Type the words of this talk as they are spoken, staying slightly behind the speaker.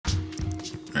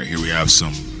Alright, here we have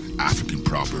some African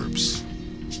proverbs.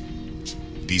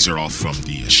 These are all from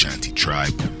the Ashanti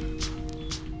tribe.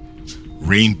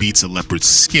 Rain beats a leopard's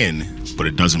skin, but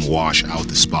it doesn't wash out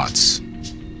the spots.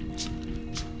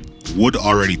 Wood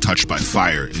already touched by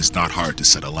fire is not hard to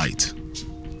set alight.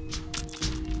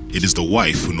 It is the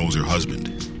wife who knows her husband.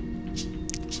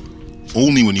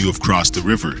 Only when you have crossed the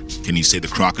river can you say the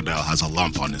crocodile has a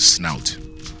lump on his snout.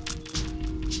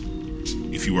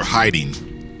 If you are hiding,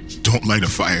 don't light a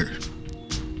fire.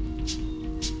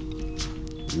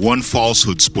 One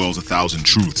falsehood spoils 1,000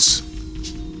 truths.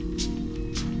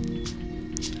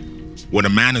 When a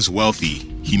man is wealthy,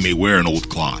 he may wear an old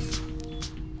cloth.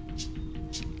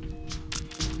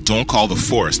 Don't call the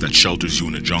forest that shelters you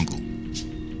in a jungle.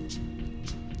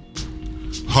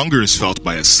 Hunger is felt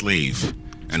by a slave,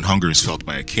 and hunger is felt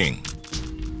by a king.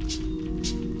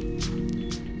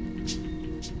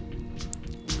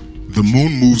 The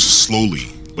moon moves slowly,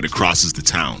 but it crosses the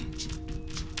town.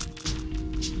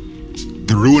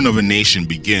 The ruin of a nation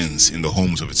begins in the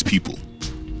homes of its people.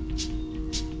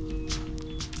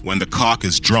 When the cock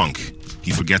is drunk,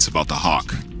 he forgets about the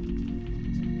hawk.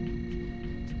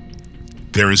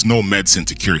 There is no medicine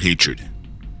to cure hatred.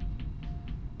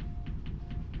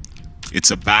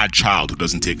 It's a bad child who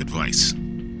doesn't take advice.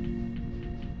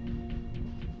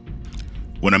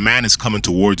 When a man is coming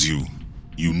towards you,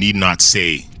 you need not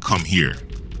say, "Come here."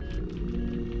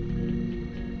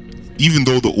 Even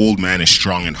though the old man is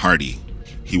strong and hardy,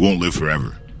 he won't live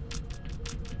forever.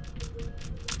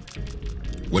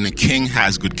 When a king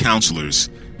has good counselors,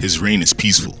 his reign is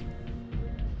peaceful.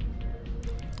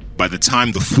 By the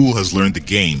time the fool has learned the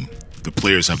game, the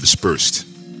players have dispersed.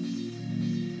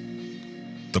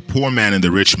 The poor man and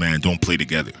the rich man don't play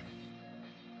together.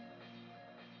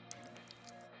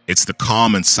 It's the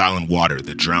calm and silent water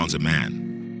that drowns a man.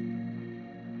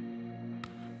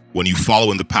 When you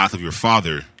follow in the path of your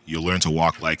father, you'll learn to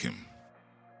walk like him.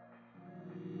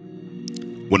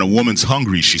 When a woman's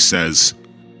hungry, she says,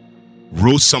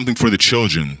 "Roast something for the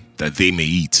children that they may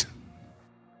eat."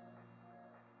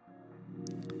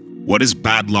 What is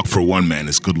bad luck for one man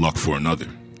is good luck for another.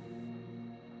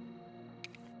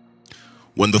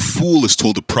 When the fool is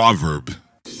told a proverb,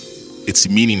 its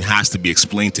meaning has to be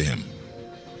explained to him.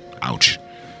 Ouch.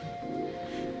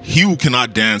 He who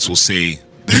cannot dance will say,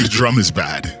 "Their drum is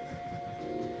bad."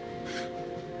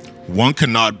 One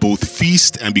cannot both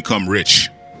feast and become rich.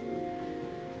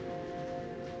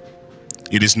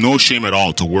 It is no shame at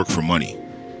all to work for money.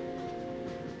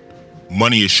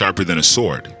 Money is sharper than a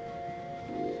sword.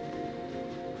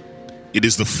 It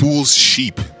is the fool's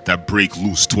sheep that break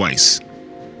loose twice.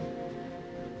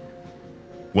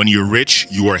 When you're rich,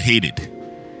 you are hated.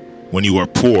 When you are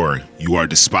poor, you are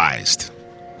despised.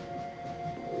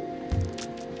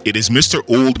 It is Mr.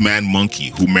 Old Man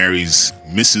Monkey who marries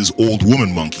Mrs. Old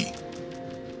Woman Monkey.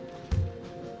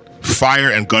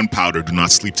 Fire and gunpowder do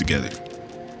not sleep together.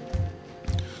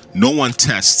 No one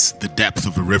tests the depth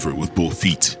of a river with both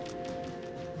feet.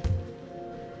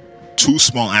 Two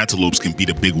small antelopes can beat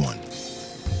a big one.